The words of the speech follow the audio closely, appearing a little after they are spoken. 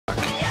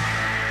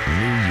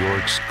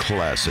York's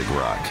classic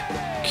rock,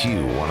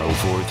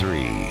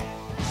 Q1043.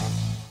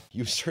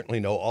 You certainly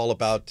know all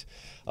about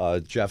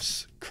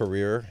Jeff's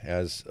career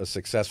as a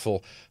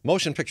successful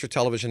motion picture,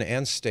 television,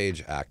 and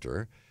stage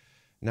actor.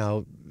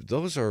 Now,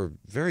 those are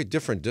very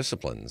different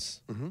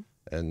disciplines,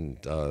 and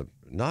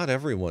not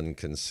everyone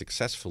can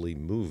successfully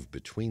move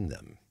between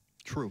them.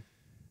 True.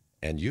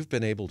 And you've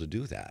been able to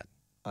do that.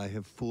 I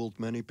have fooled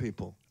many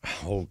people.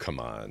 Oh, come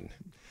on.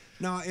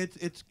 No,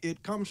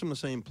 it comes from the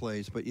same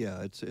place, but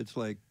yeah, it's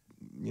like,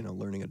 you know,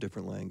 learning a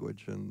different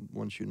language, and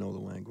once you know the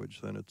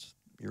language, then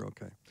you're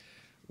okay.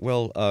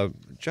 Well,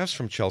 Jeff's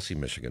from Chelsea,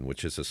 Michigan,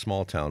 which is a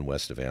small town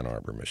west of Ann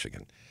Arbor,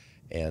 Michigan,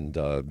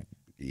 and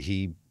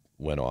he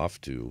went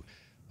off to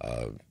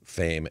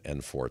fame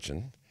and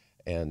fortune,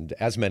 and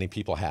as many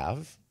people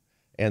have,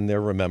 and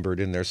they're remembered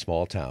in their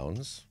small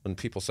towns when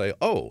people say,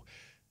 "Oh,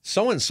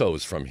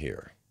 so-and-so's from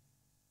here,"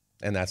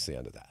 and that's the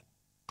end of that.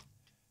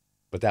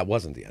 But that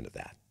wasn't the end of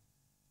that.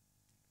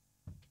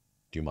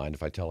 Do you mind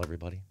if I tell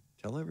everybody?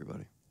 Tell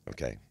everybody.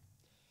 Okay.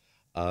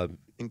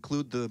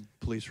 Include the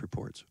police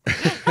reports.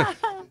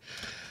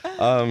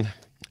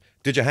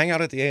 Did you hang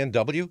out at the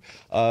A&W?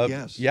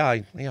 Yes.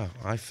 Yeah,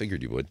 I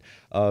figured you would.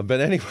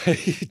 But anyway,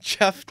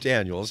 Jeff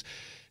Daniels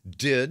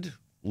did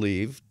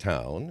leave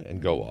town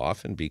and go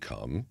off and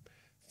become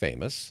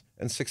famous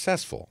and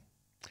successful.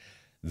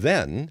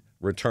 Then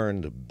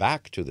returned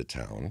back to the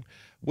town,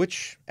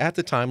 which at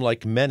the time,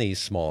 like many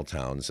small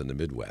towns in the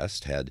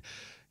Midwest, had,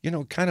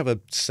 kind of a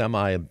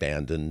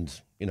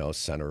semi-abandoned,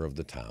 center of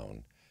the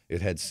town.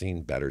 It had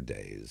seen better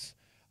days.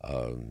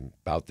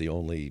 About the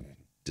only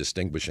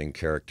distinguishing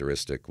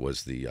characteristic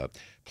was the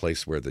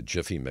place where the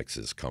Jiffy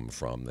mixes come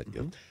from that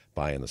you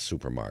buy in the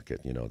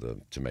supermarket,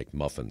 to make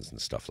muffins and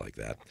stuff like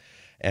that.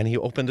 And he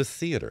opened a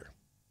theater.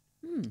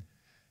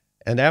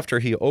 And after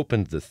he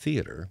opened the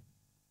theater,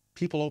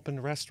 people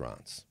opened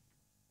restaurants.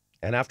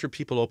 And after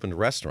people opened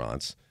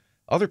restaurants,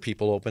 other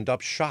people opened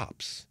up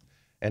shops.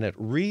 And it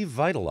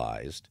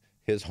revitalized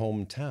his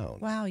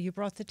hometown. Wow, you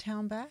brought the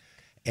town back?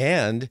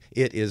 And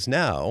it is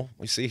now,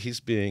 you see, he's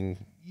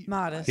being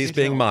modest. He's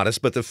being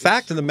modest. But the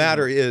fact of the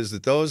matter is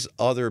that those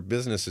other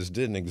businesses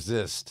didn't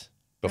exist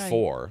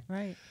before.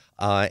 Right.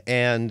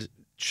 And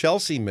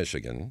Chelsea,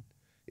 Michigan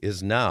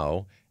is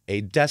now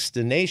a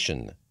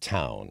destination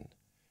town.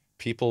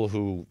 People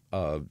who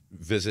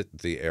visit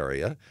the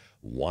area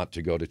want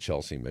to go to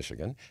Chelsea,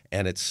 Michigan.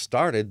 And it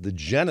started, the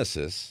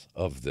genesis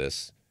of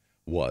this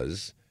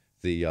was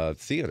the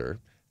theater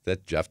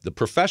that the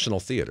professional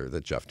theater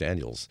that Jeff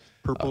Daniels.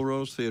 Purple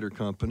Rose Theater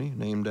Company,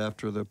 named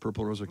after the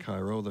Purple Rose of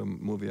Cairo, the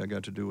movie I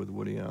got to do with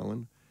Woody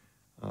Allen.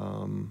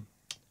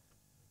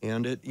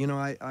 And it,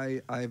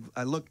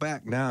 I look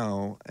back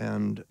now,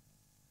 and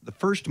the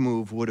first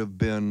move would have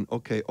been,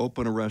 okay,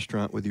 open a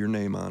restaurant with your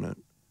name on it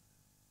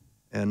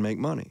and make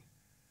money.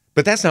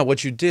 But that's not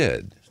what you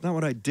did. It's not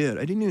what I did.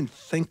 I didn't even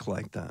think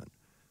like that.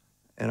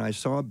 And I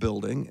saw a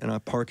building and a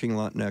parking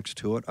lot next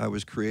to it. I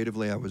was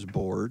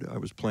bored. I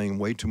was playing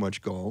way too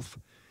much golf.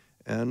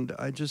 And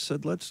I just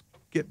said, let's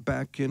get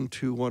back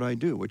into what I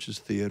do, which is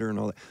theater and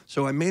all that.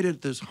 So I made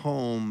it this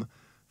home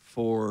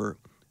for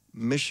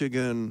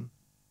Michigan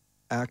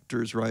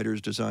actors,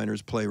 writers,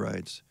 designers,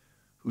 playwrights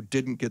who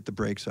didn't get the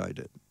breaks I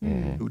did,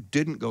 who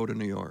didn't go to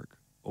New York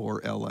or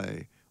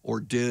L.A., or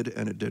did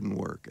and it didn't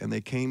work. And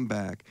they came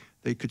back.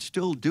 They could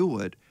still do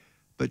it,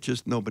 but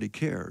just nobody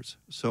cares.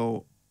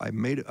 So I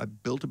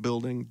built a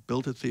building,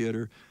 built a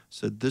theater,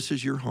 said, this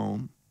is your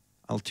home.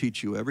 I'll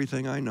teach you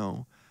everything I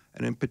know.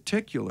 And in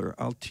particular,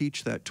 I'll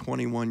teach that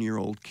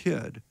 21-year-old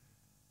kid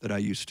that I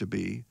used to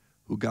be,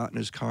 who got in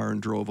his car and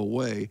drove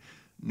away,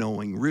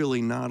 knowing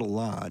really not a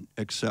lot,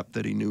 except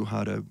that he knew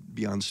how to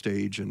be on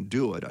stage and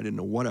do it. I didn't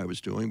know what I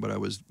was doing, but I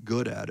was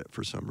good at it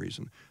for some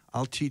reason.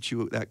 I'll teach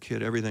you, that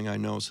kid, everything I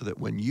know, so that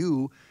when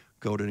you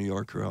go to New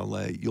York or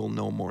L.A., you'll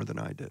know more than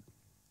I did.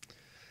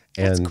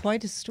 That's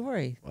quite a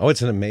story. Oh,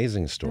 it's an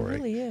amazing story. It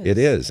really is. It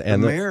is.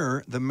 And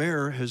the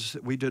mayor has,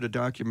 we did a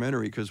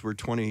documentary because we're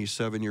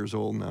 27 years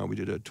old now. We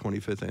did a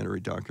 25th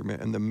anniversary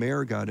documentary. And the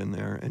mayor got in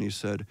there and he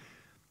said,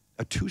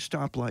 a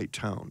 2-stoplight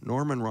town,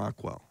 Norman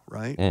Rockwell,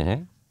 right?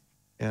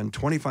 And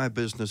 25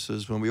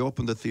 businesses. When we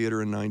opened the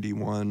theater in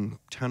 91,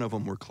 10 of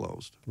them were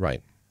closed.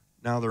 Right.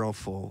 Now they're all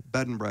full.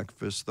 Bed and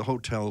breakfast, the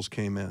hotels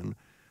came in.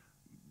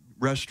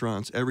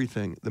 Restaurants,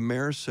 everything. The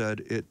mayor said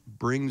it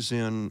brings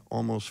in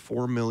almost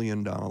 $4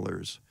 million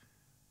to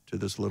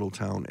this little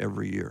town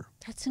every year.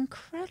 That's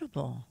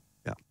incredible.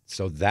 Yeah.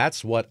 So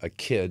that's what a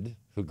kid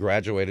who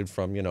graduated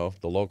from, the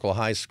local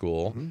high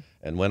school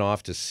and went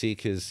off to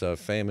seek his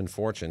fame and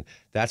fortune,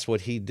 that's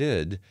what he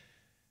did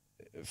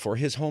for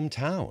his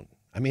hometown.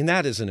 I mean,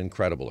 that is an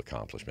incredible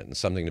accomplishment and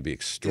something to be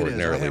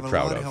extraordinarily proud of. I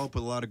have a lot of help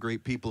with a lot of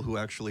great people who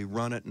actually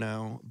run it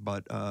now,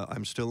 but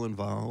I'm still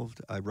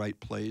involved. I write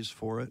plays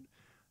for it.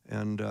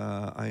 And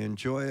I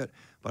enjoy it,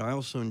 but I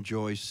also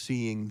enjoy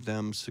seeing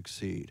them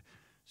succeed,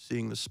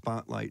 seeing the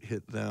spotlight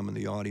hit them and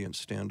the audience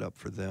stand up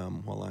for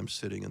them while I'm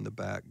sitting in the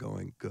back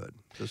going, good,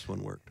 this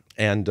one worked.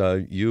 And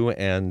you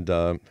and,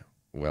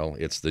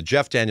 it's the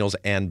Jeff Daniels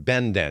and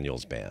Ben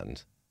Daniels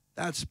Band.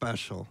 That's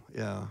special,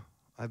 yeah.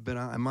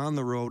 I'm on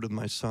the road with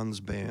my son's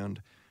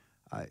band.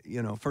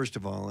 First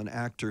of all, an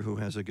actor who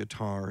has a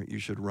guitar, you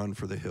should run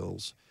for the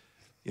hills.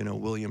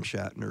 William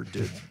Shatner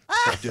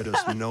did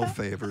us no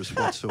favors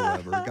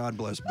whatsoever. God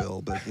bless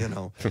Bill, but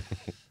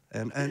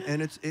and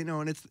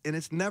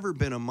it's never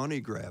been a money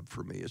grab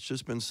for me. It's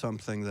just been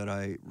something that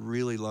I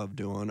really love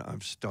doing.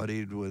 I've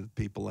studied with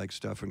people like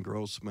Stefan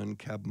Grossman.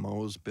 Keb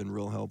Mo's been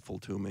real helpful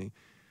to me.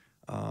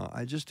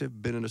 I just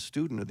have been a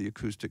student of the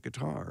acoustic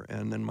guitar,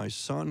 and then my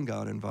son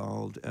got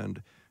involved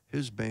and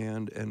his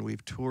band, and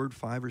we've toured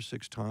 5 or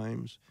 6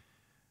 times.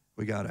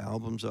 We got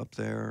albums up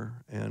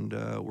there, and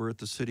we're at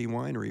the City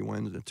Winery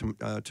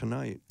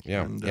tonight.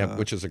 Yeah, and,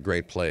 which is a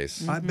great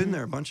place. I've been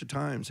there a bunch of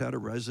times, had a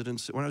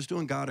residency. When I was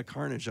doing God of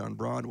Carnage on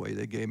Broadway,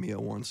 they gave me a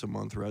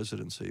once-a-month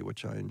residency,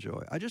 which I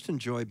enjoy. I just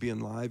enjoy being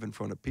live in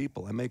front of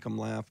people. I make them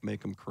laugh,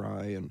 make them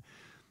cry,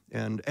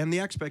 and the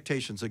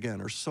expectations,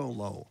 again, are so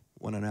low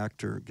when an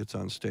actor gets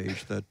on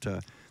stage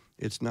that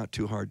it's not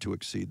too hard to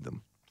exceed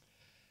them.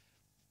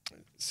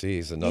 See,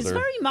 he's He's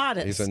very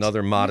modest. He's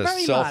another modest,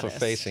 Very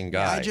self-effacing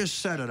guy. I just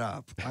set it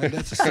up.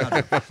 That's a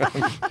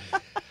setup.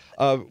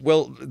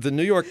 Well, the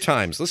New York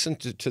Times. Listen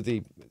to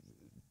the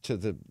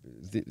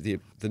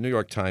New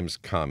York Times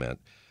comment.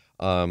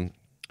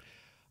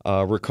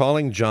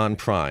 Recalling John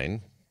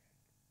Prine.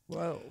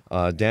 Whoa.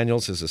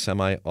 Daniels is a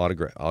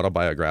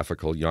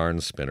semi-autobiographical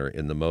yarn spinner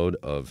in the mode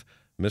of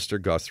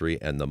Mr.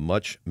 Guthrie and the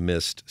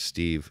much-missed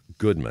Steve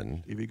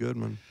Goodman. Stevie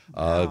Goodman.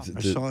 I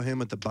I saw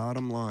him at the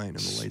bottom line in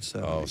the late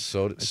 70s. Oh,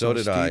 so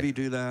did I. I. Stevie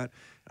do that.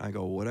 I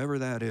go, whatever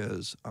that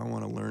is, I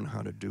want to learn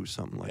how to do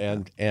something like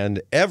that.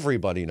 And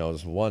everybody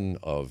knows one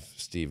of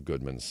Steve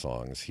Goodman's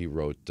songs. He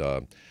wrote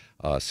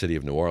City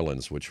of New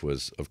Orleans, which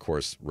was, of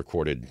course,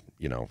 recorded,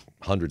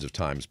 hundreds of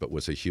times, but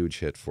was a huge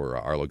hit for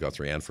Arlo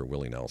Guthrie and for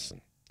Willie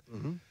Nelson.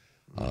 Mm-hmm.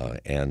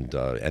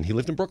 And he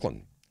lived in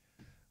Brooklyn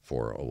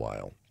for a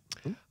while.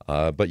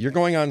 But you're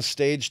going on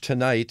stage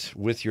tonight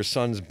with your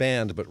son's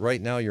band, but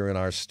right now you're in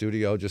our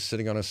studio just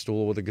sitting on a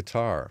stool with a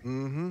guitar.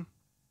 Mm-hmm.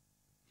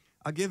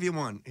 I'll give you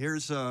one.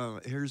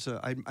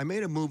 I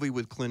made a movie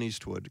with Clint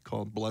Eastwood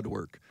called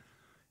Bloodwork.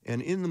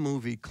 And in the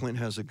movie, Clint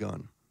has a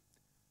gun.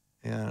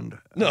 And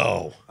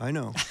No. I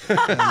know.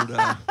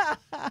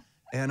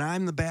 And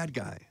I'm the bad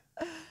guy.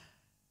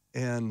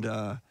 And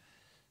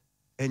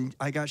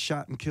I got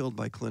shot and killed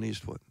by Clint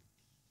Eastwood.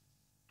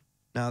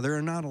 Now, there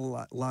are not a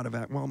lot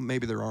of well,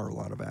 maybe there are a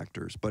lot of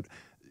actors, but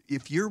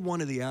if you're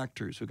one of the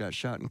actors who got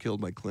shot and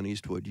killed by Clint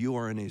Eastwood, you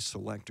are in a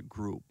select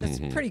group. That's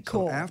pretty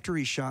cool. So after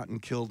he shot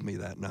and killed me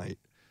that night,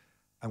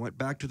 I went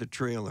back to the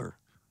trailer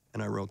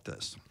and I wrote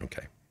this.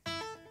 Okay.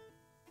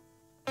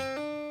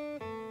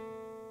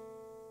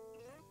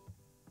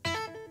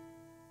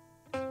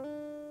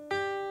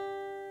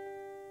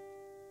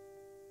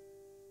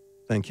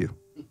 Thank you.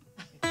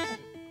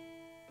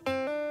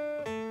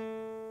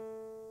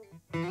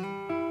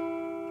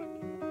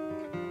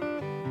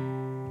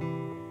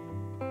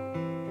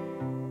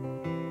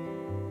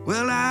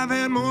 Well, I've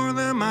had more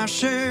than my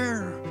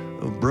share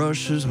of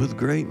brushes with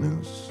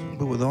greatness,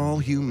 but with all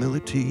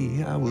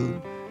humility, I would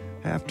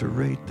have to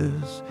rate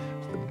this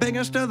the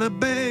biggest of the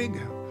big,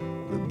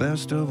 the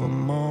best of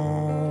them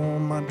all.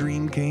 My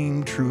dream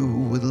came true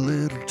with a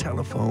little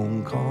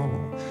telephone call.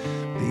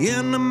 The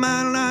end of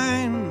my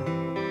line,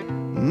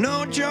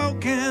 no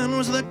joking,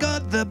 was the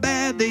good, the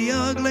bad, the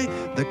ugly,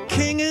 the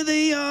king of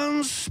the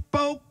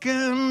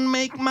unspoken.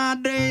 Make my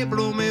day,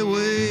 blow me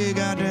away,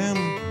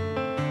 goddamn.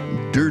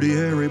 Dirty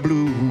Harry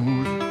Blues.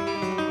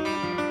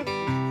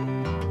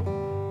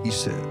 He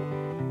said,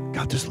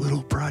 got this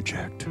little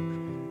project,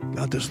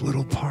 got this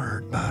little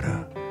part about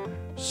a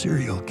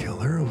serial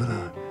killer with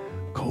a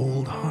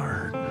cold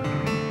heart.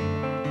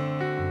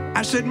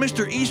 I said,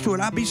 Mr. Eastwood,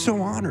 I'd be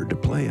so honored to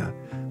play a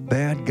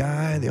bad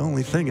guy. The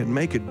only thing that'd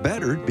make it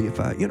better would be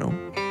if I,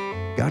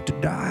 got to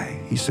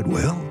die. He said,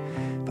 well,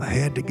 if I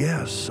had to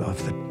guess off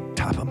the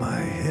top of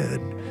my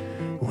head,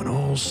 when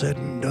all's said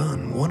and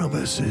done, one of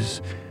us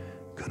is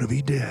gonna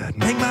be dead.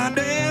 Make my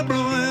day blow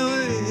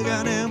away,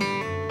 goddamn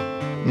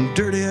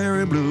dirty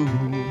Harry Blue.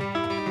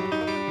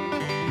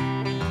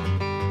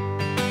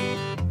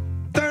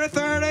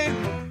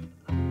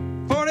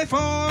 30-30, 44,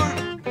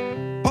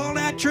 pull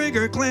that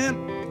trigger,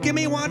 Clint. Give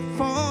me what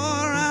for?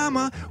 I'm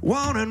a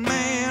wanted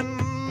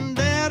man,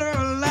 dead or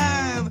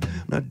alive.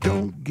 Now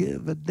don't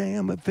give a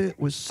damn if it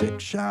was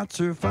 6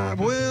 shots or 5.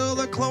 Well,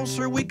 the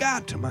closer we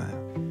got to my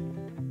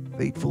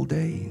fateful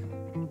day,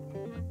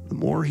 the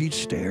more he'd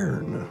stare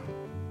and the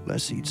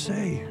less he'd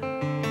say.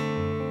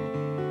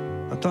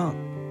 I thought,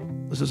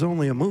 this is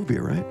only a movie,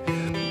 right?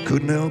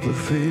 Couldn't help but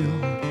feel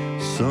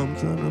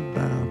something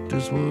about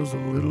this was a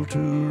little too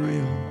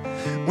real.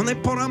 When they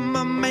put on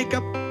my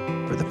makeup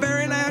for the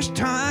very last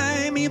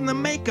time, even the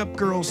makeup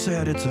girl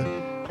said it's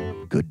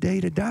a good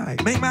day to die.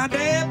 Make my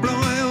day blow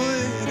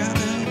away,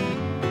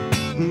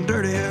 goddamn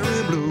dirty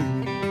Harry Blue.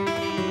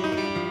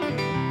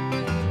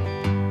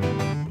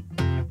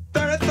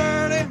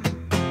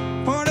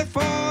 30-30,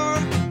 44,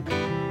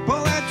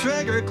 pull that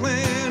trigger,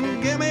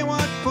 Clint. Give me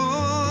what for?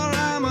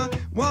 I'm a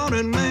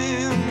wanted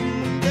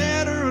man,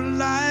 dead or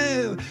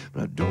alive.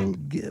 but I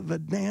don't give a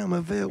damn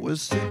if it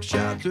was 6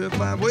 shots or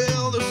 5.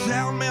 Well, the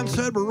sound man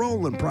said we're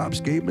rolling. Props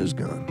gave him his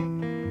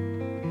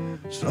gun.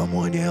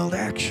 Someone yelled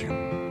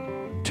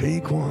action,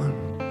 take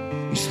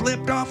one. He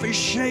slipped off his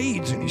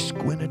shades and he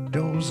squinted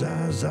those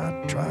eyes.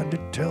 I tried to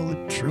tell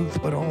the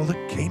truth, but all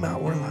that came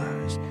out were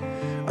lies.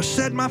 I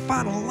said my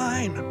final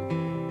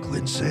line,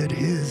 Clint said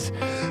his.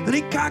 And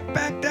he cocked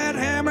back that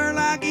hammer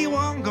like he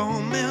wasn't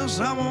gonna miss.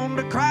 I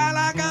wanted to cry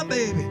like a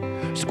baby,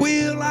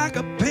 squeal like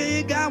a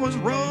pig. I was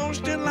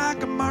roasting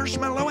like a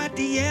marshmallow at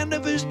the end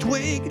of his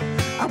twig.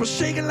 I was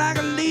shaking like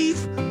a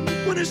leaf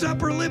when his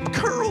upper lip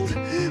curled.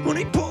 When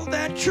he pulled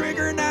that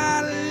trigger,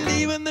 not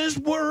leaving this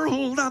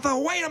world. I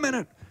thought, wait a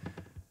minute.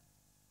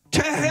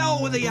 To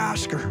hell with the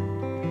Oscar.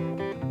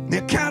 The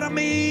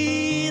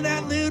Academy,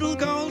 that little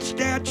gold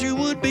statue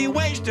would be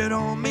wasted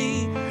on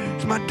me.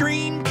 'Cause my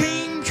dream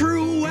came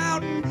true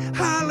out in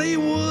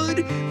Hollywood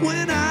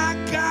when I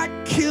got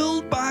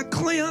killed by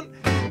Clint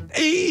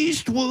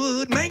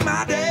Eastwood. Make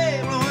my day,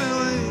 blow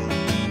away.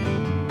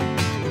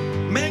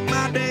 Make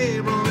my day,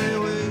 blow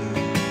away.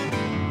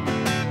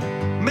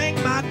 Make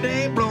my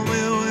day, blow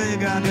away.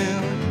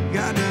 Goddamn,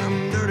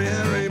 goddamn dirty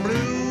Harry Blue.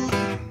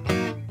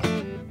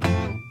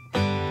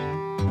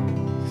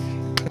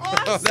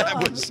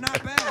 That was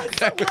not bad.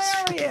 That was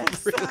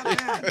hilarious. really Not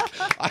bad. good.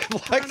 I For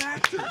an like.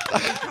 actor.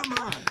 Come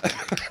on.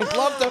 I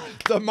love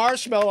the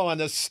marshmallow on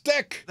the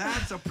stick.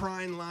 That's a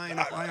prime line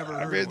if I ever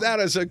heard I mean, one. that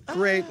is a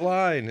great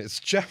line. It's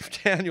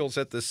Jeff Daniels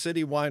at the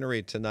City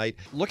Winery tonight.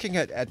 Looking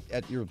at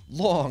your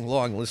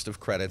long list of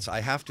credits,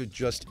 I have to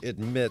just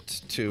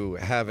admit to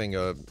having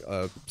a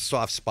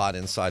soft spot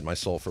inside my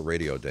soul for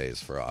Radio Days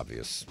for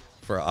obvious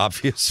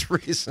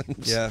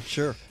reasons. Yeah,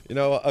 sure. You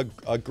know,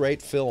 a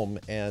great film,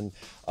 and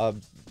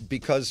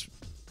because,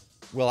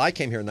 well, I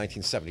came here in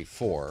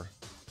 1974.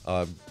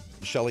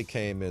 Shelley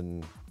came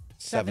in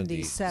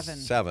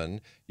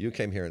 77. You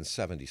came here in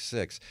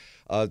 76.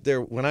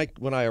 When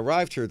I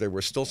arrived here, there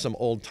were still some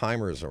old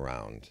timers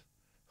around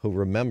who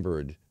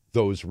remembered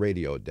those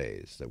radio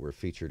days that were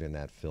featured in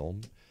that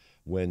film.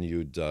 When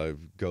you'd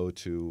go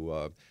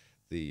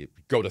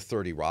to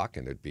 30 Rock,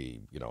 and it'd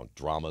be,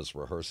 dramas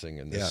rehearsing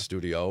in this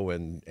studio,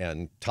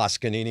 and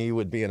Toscanini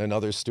would be in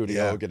another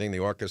studio getting the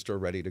orchestra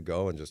ready to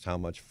go, and just how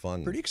much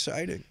fun Pretty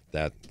exciting.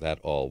 that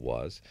all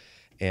was.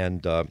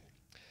 And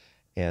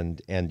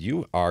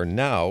you are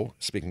now,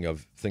 speaking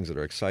of things that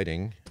are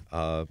exciting,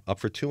 up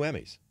for 2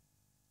 Emmys.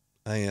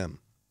 I am.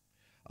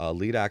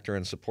 Lead actor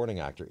and supporting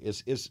actor.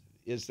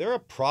 Is there a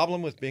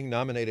problem with being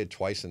nominated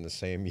twice in the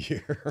same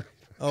year?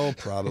 Oh,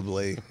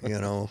 probably,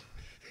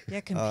 Yeah,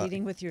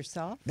 competing with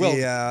yourself. Well,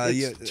 yeah,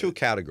 it's 2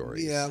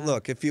 categories. Yeah,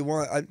 look, if you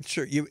want, I'm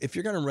sure if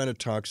you're going to rent a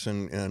tux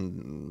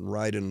and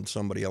ride in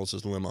somebody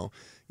else's limo,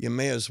 you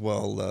may as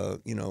well,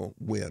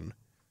 win.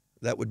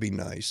 That would be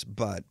nice.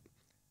 But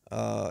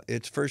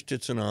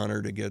it's an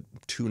honor to get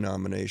 2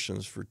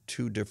 nominations for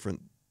 2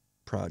 different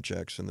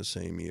projects in the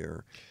same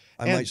year.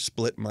 I might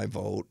split my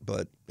vote,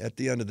 but at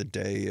the end of the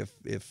day,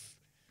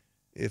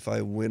 if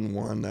I win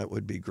 1, that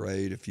would be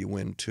great. If you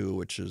win 2,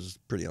 which is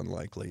pretty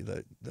unlikely,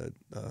 then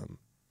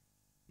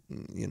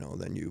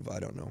you've, I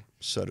don't know,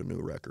 set a new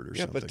record or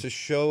something. Yeah, but to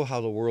show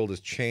how the world is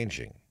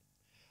changing,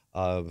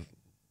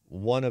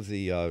 one of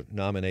the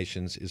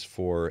nominations is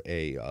for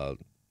a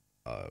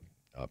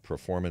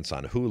performance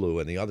on Hulu,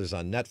 and the other's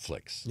on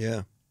Netflix.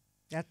 Yeah.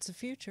 That's the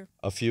future.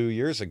 A few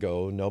years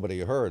ago, nobody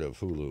heard of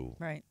Hulu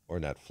Right. or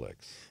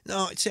Netflix.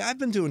 No, see, I've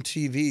been doing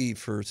TV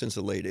since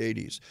the late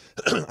 80s.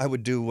 I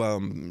would do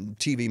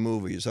TV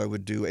movies. I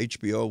would do,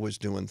 HBO was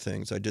doing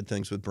things. I did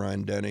things with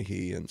Brian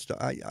Dennehy and stuff.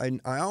 I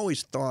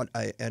always thought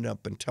I end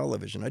up in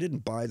television. I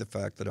didn't buy the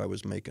fact that I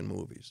was making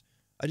movies.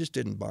 I just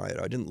didn't buy it.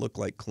 I didn't look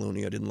like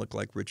Clooney. I didn't look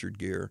like Richard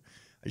Gere.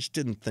 I just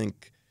didn't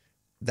think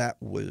that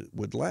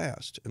would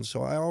last. And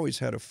so I always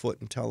had a foot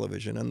in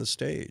television and the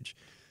stage.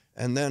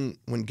 And then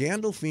when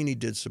Gandolfini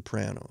did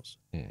Sopranos,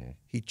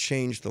 he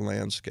changed the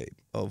landscape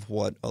of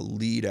what a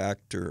lead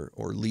actor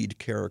or lead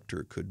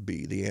character could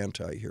be, the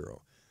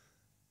anti-hero.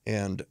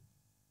 And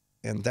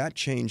that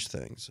changed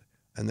things.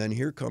 And then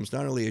here comes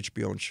not only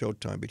HBO and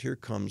Showtime, but here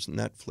comes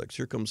Netflix,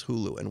 here comes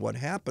Hulu. And what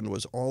happened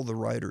was all the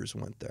writers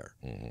went there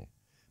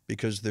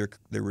because they're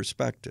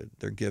respected.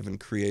 They're given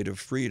creative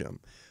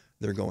freedom.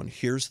 They're going,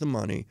 here's the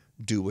money,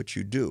 do what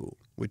you do,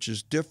 which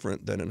is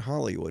different than in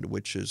Hollywood,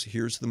 which is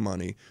here's the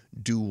money,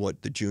 do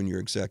what the junior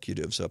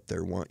executives up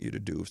there want you to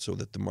do so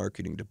that the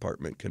marketing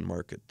department can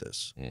market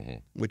this,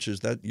 which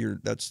is you're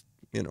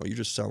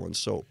just selling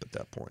soap at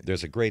that point.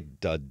 There's a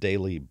great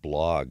daily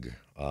blog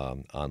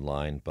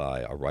online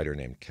by a writer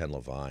named Ken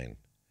Levine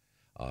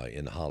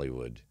in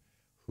Hollywood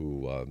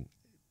who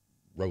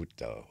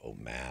wrote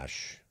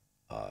MASH,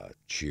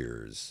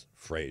 Cheers,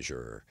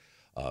 Frasier,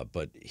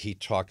 but he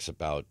talks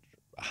about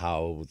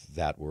how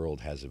that world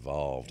has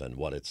evolved and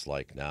what it's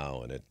like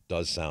now, and it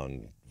does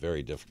sound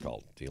very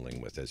difficult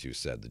dealing with, as you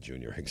said, the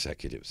junior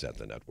executives at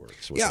the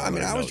networks. Yeah, I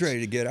mean, I was ready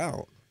to get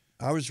out.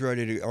 I was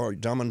ready to,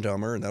 Dumb and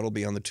Dumber, and that'll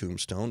be on the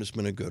tombstone. It's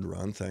been a good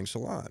run, thanks a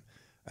lot.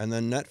 And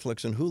then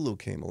Netflix and Hulu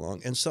came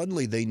along, and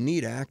suddenly they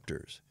need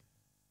actors.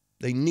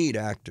 They need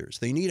actors.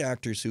 They need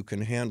actors who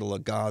can handle a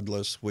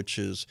Godless, which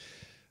is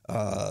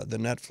the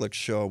Netflix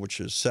show, which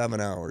is 7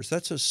 hours.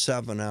 That's a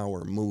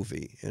 7-hour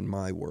movie in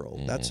my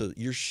world.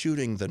 You're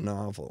shooting the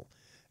novel.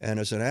 And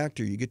as an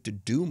actor, you get to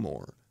do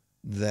more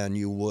than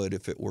you would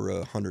if it were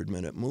a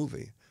 100-minute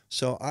movie.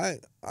 So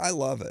I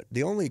love it.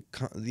 The only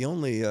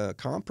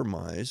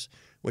compromise,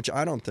 which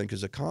I don't think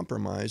is a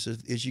compromise,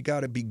 is you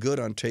got to be good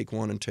on take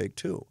 1 and take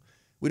 2.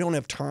 We don't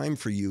have time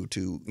for you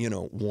to,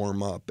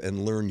 warm up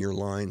and learn your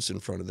lines in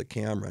front of the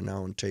camera.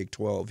 Now in take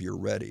 12, you're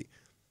ready.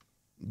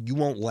 You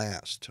won't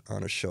last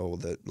on a show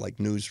like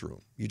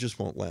Newsroom. You just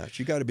won't last.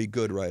 You got to be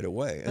good right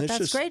away. But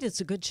that's great.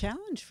 It's a good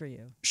challenge for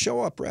you.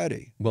 Show up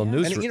ready. Well,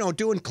 Newsroom. And,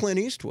 doing Clint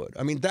Eastwood.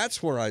 I mean,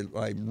 that's where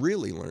I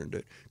really learned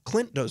it.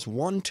 Clint does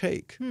one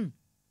take.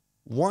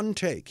 One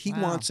take. He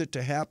wants it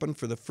to happen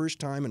for the first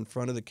time in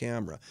front of the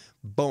camera.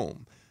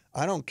 Boom.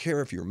 I don't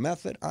care if you're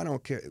method. I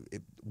don't care.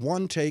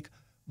 One take.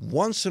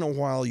 Once in a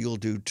while, you'll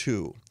do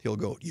 2. He'll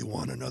go, you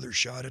want another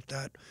shot at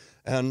that?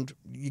 And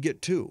you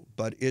get 2,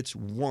 but it's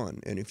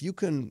 1. And if you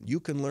can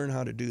learn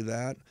how to do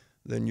that,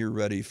 then you're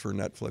ready for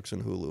Netflix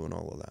and Hulu and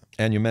all of that.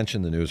 And you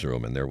mentioned The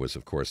Newsroom, and there was,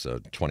 of course, a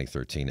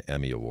 2013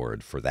 Emmy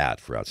Award for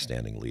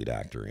Outstanding Lead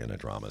Actor in a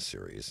Drama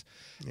Series.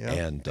 Yeah,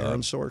 and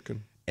Aaron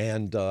Sorkin.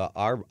 And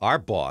our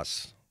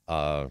boss,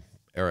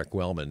 Eric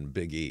Wellman,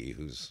 Big E,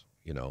 who's,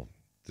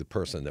 the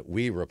person that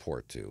we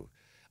report to,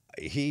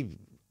 he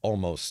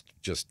almost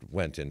just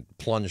went and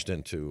plunged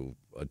into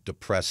a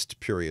depressed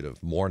period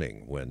of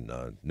mourning when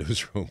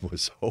Newsroom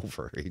was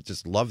over. He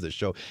just loved the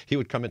show. He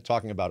would come in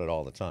talking about it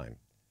all the time.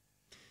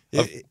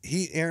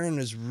 Aaron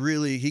is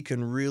really, he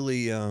can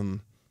really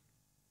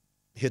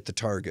hit the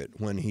target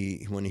when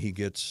he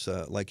gets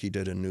like he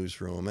did in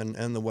Newsroom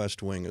and The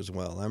West Wing as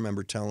well. I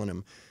remember telling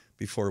him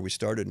before we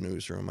started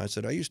Newsroom, I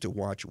said, I used to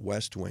watch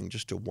West Wing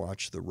just to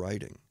watch the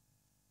writing.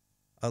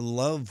 I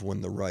love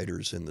when the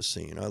writer's in the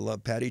scene. I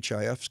love Patty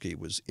Chayefsky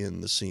was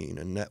in the scene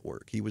in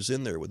Network. He was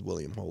in there with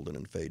William Holden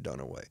and Faye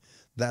Dunaway.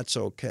 That's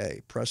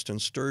okay. Preston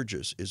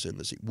Sturgis is in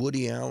the scene.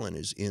 Woody Allen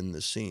is in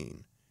the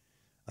scene.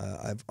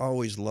 I've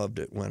always loved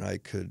it when I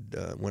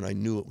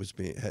knew it was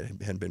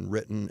had been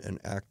written and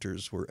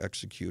actors were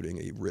executing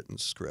a written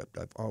script.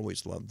 I've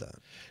always loved that.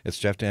 It's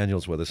Jeff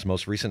Daniels with his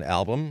most recent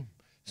album,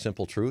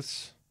 Simple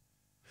Truths.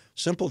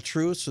 Simple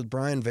Truths with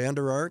Brian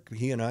Vander Ark.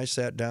 He and I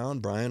sat down,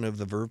 Brian of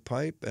the Verve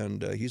Pipe,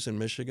 and he's in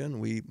Michigan.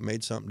 We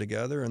made something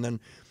together. And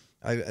then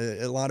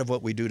a lot of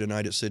what we do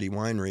tonight at City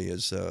Winery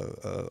is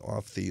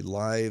off the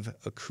live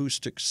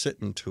acoustic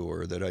sit-in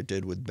tour that I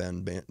did with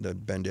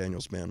Ben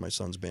Daniels Band, my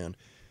son's band.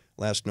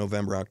 Last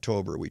November,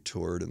 October, we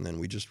toured, and then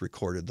we just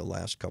recorded the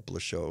last couple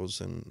of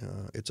shows,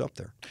 and it's up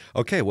there.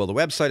 Okay, well, the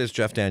website is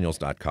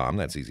jeffdaniels.com.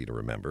 That's easy to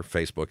remember.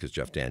 Facebook is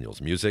Jeff Daniels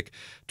Music.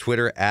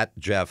 Twitter at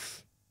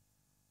Jeff.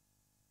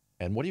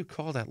 And what do you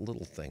call that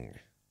little thing?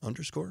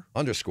 Underscore?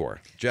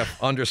 Underscore.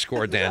 Jeff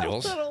underscore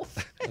Daniels.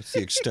 That's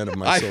the extent of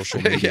my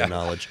social media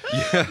knowledge.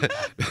 Yeah.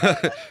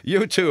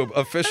 YouTube,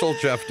 official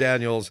Jeff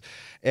Daniels.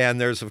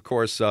 And there's, of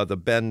course, the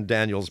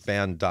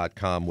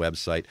BenDanielsBand.com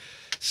website.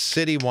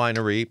 City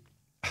Winery.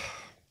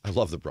 I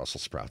love the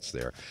Brussels sprouts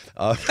there.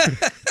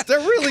 They're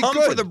really good.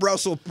 Come for the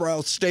Brussels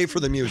sprouts, stay for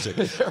the music.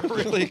 They're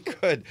really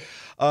good.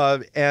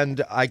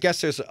 And I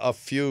guess there's a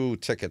few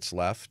tickets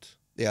left.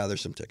 Yeah,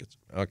 there's some tickets.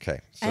 Okay.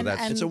 So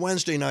it's a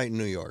Wednesday night in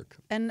New York.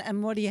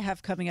 And what do you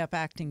have coming up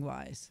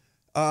acting-wise?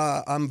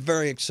 I'm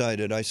very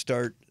excited. I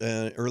start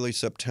early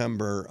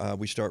September.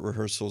 We start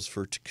rehearsals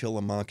for To Kill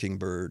a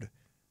Mockingbird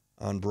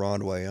on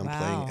Broadway. I'm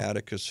playing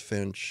Atticus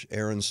Finch.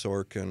 Aaron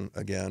Sorkin,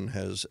 again,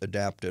 has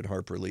adapted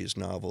Harper Lee's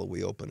novel.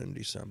 We open in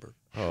December.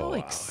 How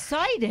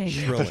exciting.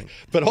 Thrilling.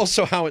 But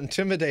also how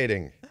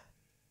intimidating.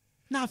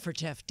 Not for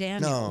Jeff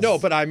Daniels. No,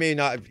 but I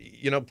mean,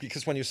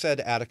 because when you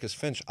said Atticus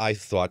Finch, I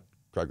thought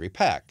Gregory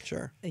Peck.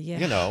 Sure.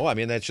 Yeah. I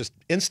mean, that just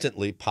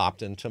instantly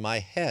popped into my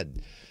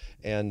head.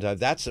 And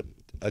that's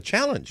a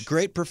challenge.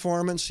 Great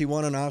performance. He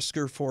won an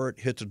Oscar for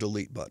it. Hit the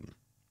delete button.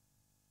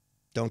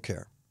 Don't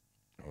care.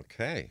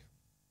 Okay.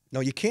 No,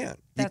 you can't.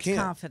 That's you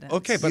can't. confidence.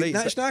 Okay, but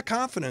it's not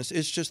confidence.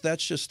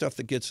 That's just stuff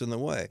that gets in the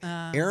way.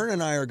 Aaron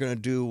and I are going to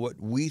do what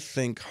we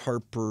think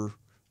Harper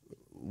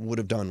would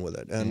have done with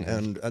it,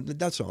 and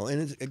that's all.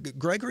 And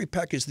Gregory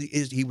Peck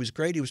he was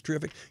great. He was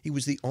terrific. He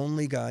was the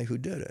only guy who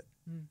did it.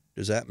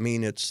 Does that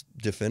mean it's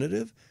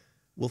definitive?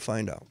 We'll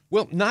find out.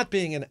 Well, not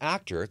being an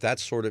actor,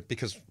 that's sort of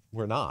because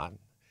we're not.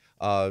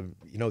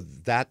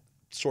 That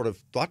sort of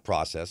thought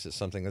process is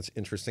something that's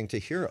interesting to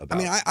hear about.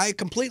 I mean, I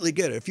completely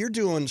get it. If you're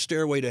doing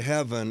Stairway to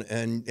Heaven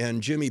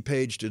and Jimmy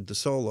Page did the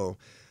solo,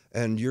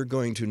 and you're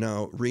going to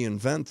now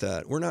reinvent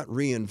that, we're not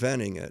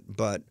reinventing it,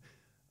 but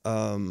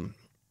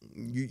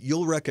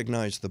you'll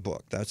recognize the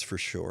book, that's for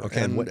sure.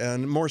 Okay,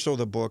 and more so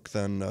the book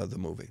than the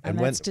movie. And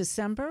that's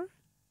December?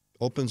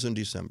 Opens in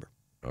December.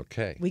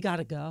 Okay. We got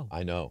to go.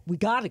 I know. We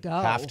got to go.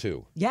 Have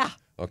to. Yeah.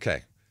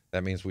 Okay.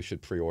 That means we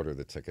should pre-order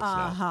the tickets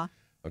now.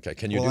 Okay.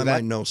 Can you do that? that? I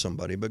might know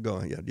somebody, but go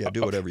ahead. Yeah,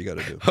 do whatever you got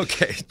to do.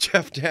 Okay.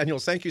 Jeff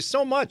Daniels, thank you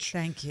so much.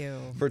 Thank you.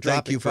 For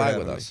dropping by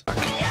with us.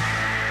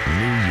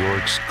 New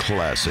York's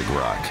classic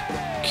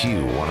rock.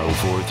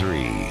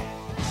 Q1043.